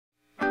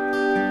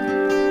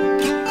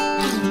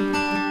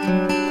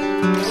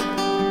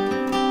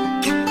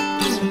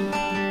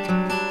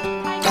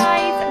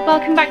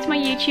welcome back to my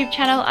YouTube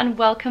channel and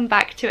welcome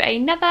back to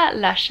another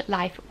Lush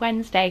Life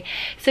Wednesday.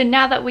 So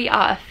now that we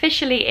are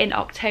officially in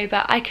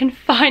October, I can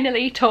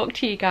finally talk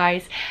to you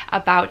guys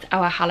about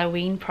our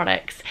Halloween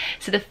products.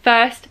 So the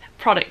first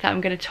product that I'm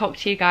going to talk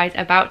to you guys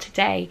about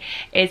today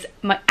is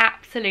my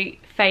absolute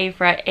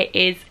favourite. It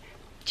is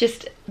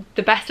just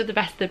the best of the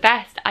best of the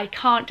best. I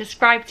can't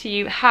describe to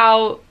you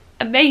how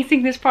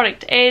amazing this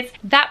product is.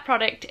 That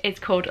product is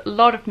called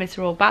Lord of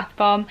Misrule Bath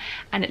Bomb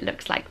and it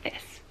looks like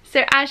this.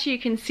 So as you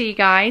can see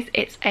guys,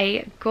 it's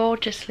a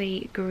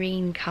gorgeously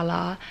green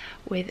colour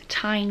with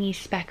tiny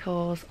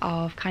speckles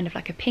of kind of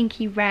like a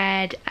pinky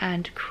red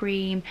and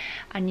cream,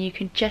 and you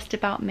can just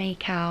about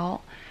make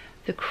out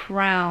the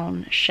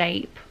crown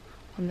shape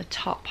on the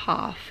top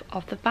half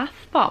of the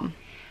bath bomb.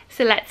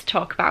 So let's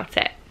talk about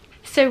it.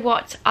 So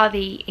what are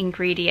the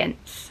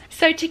ingredients?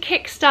 So to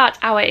kickstart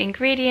our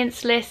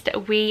ingredients list,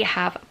 we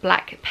have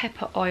black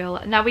pepper oil.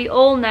 Now we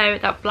all know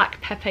that black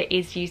pepper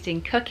is used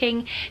in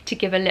cooking to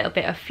give a little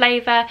bit of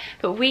flavour,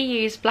 but we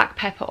use black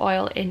pepper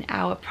oil in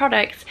our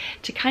products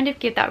to kind of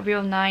give that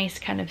real nice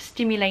kind of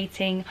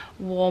stimulating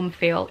warm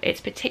feel.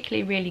 It's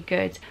particularly really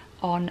good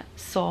on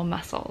sore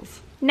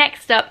muscles.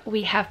 Next up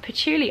we have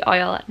patchouli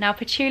oil. Now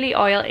patchouli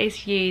oil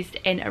is used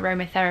in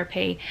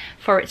aromatherapy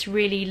for its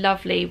really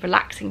lovely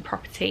relaxing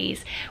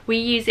properties. We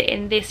use it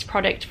in this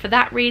product for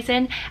that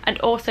reason and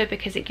also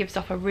because it gives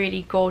off a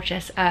really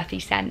gorgeous earthy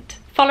scent.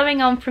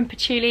 Following on from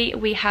patchouli,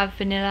 we have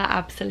vanilla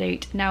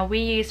absolute. Now we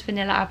use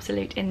vanilla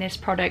absolute in this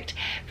product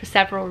for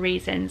several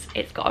reasons.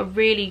 It's got a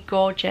really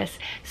gorgeous,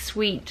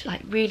 sweet,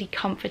 like really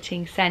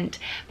comforting scent,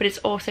 but it's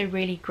also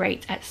really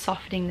great at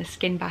softening the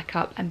skin back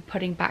up and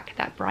putting back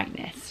that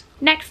brightness.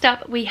 Next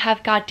up we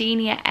have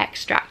gardenia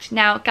extract.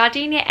 Now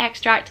gardenia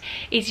extract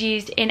is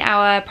used in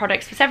our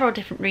products for several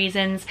different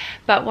reasons,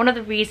 but one of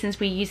the reasons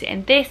we use it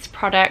in this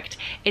product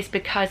is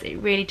because it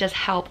really does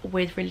help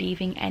with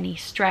relieving any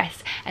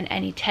stress and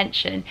any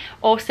tension.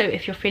 Also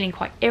if you're feeling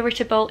quite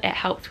irritable, it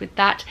helps with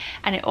that,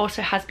 and it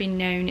also has been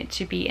known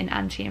to be an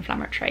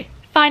anti-inflammatory.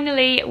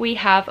 Finally, we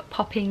have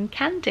popping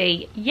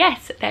candy.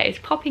 Yes, there is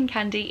popping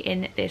candy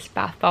in this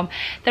bath bomb.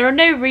 There are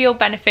no real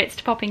benefits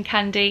to popping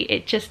candy,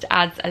 it just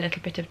adds a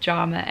little bit of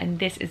drama, and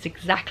this is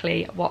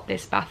exactly what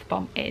this bath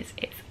bomb is.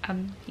 It's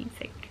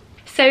amazing.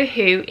 So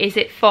who is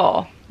it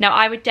for? Now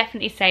I would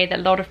definitely say that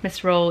Lord of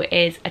Misrule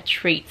is a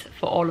treat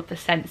for all of the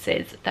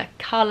senses. The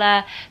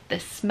colour, the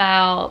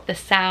smell, the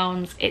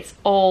sounds, it's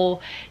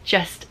all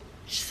just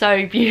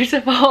so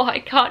beautiful. I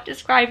can't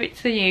describe it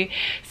to you.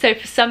 So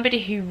for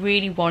somebody who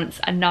really wants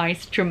a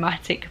nice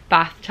dramatic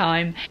bath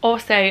time,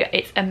 also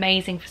it's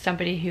amazing for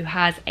somebody who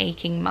has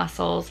aching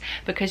muscles,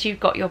 because you've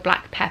got your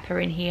black pepper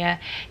in here.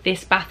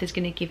 This bath is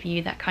going to give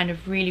you that kind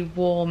of really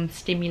warm,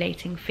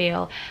 stimulating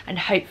feel and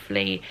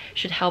hopefully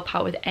should help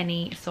out with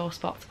any sore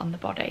spots on the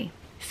body.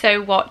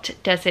 So what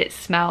does it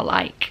smell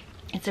like?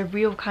 It's a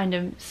real kind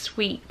of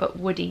sweet but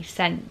woody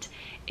scent.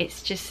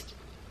 It's just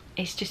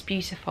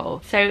beautiful.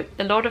 So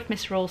the Lord of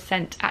Misrule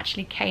scent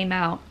actually came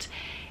out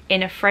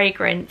in a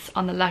fragrance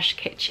on the Lush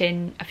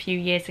kitchen a few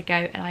years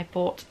ago, and I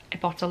bought a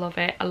bottle of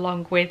it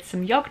along with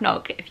some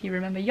Yognog, if you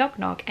remember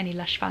Yognog, any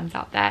Lush fans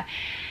out there.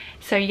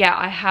 So yeah,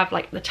 I have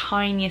like the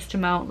tiniest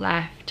amount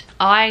left.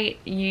 I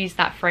used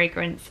that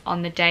fragrance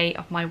on the day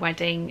of my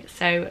wedding.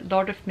 So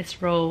Lord of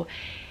Misrule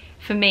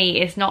for me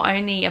is not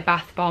only a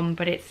bath bomb,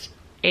 but it's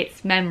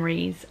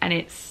memories, and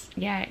it's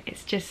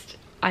just,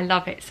 I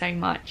love it so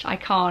much. I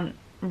can't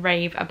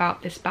rave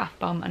about this bath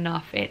bomb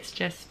enough. It's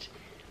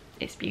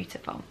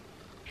beautiful.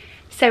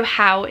 So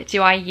how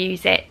do I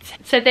use it?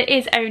 So there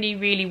is only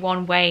really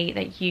one way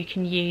that you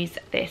can use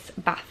this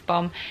bath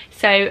bomb.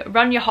 So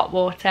run your hot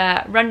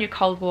water, run your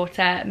cold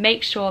water,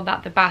 make sure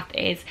that the bath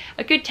is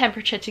a good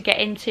temperature to get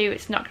into.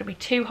 It's not going to be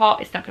too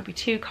hot, it's not going to be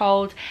too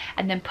cold,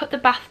 and then put the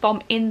bath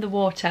bomb in the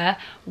water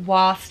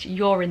whilst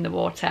you're in the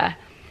water,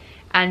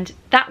 and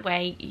that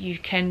way you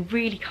can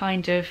really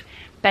kind of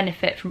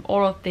benefit from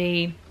all of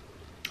the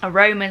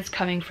aromas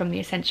coming from the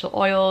essential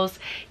oils.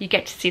 You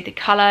get to see the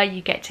colour,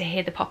 you get to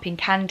hear the popping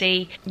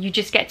candy, you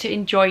just get to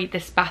enjoy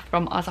this bath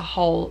bomb as a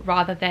whole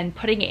rather than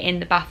putting it in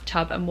the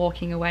bathtub and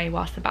walking away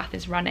whilst the bath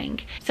is running.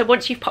 So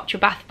once you've popped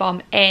your bath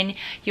bomb in,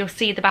 you'll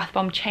see the bath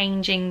bomb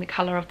changing the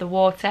colour of the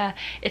water.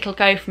 It'll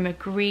go from a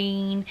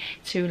green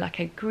to like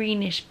a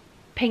greenish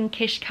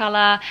pinkish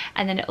colour,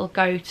 and then it'll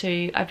go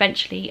to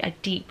eventually a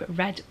deep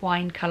red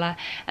wine colour,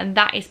 and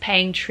that is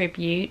paying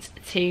tribute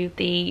to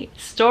the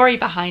story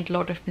behind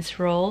Lord of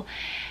Misrule,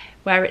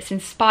 where it's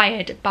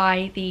inspired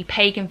by the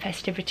pagan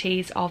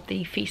festivities of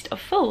the Feast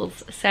of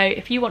Fools. So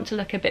if you want to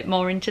look a bit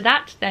more into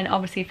that, then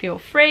obviously feel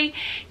free,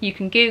 you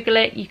can Google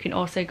it. You can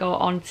also go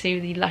onto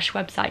the Lush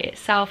website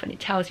itself and it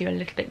tells you a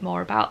little bit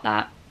more about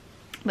that.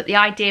 But the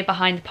idea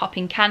behind the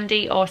popping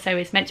candy also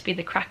is meant to be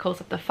the crackles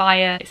of the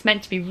fire. It's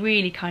meant to be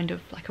really kind of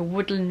like a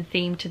woodland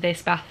theme to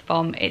this bath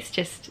bomb. It's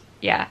just,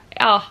 yeah,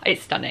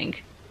 it's stunning.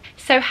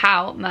 So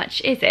how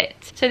much is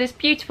it? So this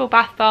beautiful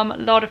bath bomb,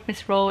 Lord of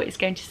Misrule, is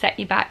going to set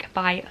you back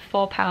by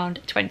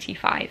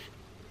 £4.25.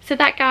 So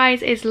that,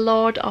 guys, is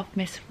Lord of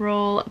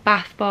Misrule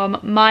bath bomb,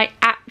 my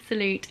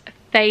absolute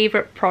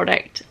favourite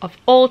product of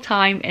all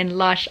time in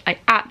Lush. I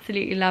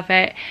absolutely love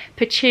it.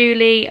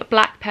 Patchouli,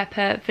 black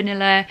pepper,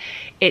 vanilla.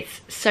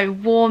 It's so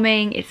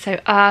warming, it's so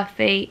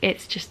earthy,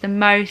 it's just the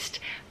most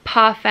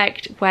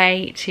perfect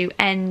way to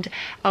end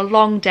a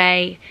long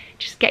day.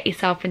 Just get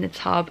yourself in the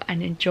tub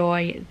and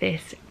enjoy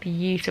this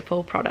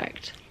beautiful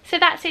product. So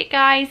that's it,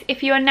 guys.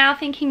 If you are now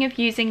thinking of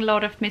using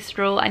Lord of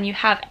Misrule and you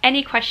have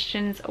any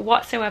questions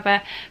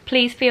whatsoever,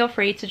 please feel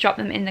free to drop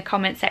them in the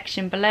comment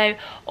section below.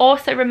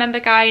 Also remember,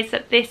 guys,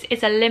 that this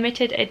is a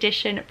limited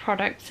edition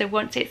product, so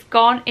once it's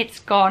gone, it's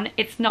gone.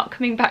 It's not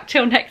coming back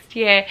till next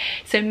year,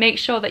 so make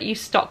sure that you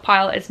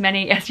stockpile as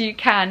many as you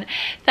can.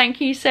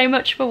 Thank you so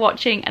much for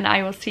watching, and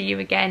I will see you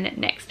again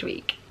next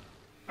week.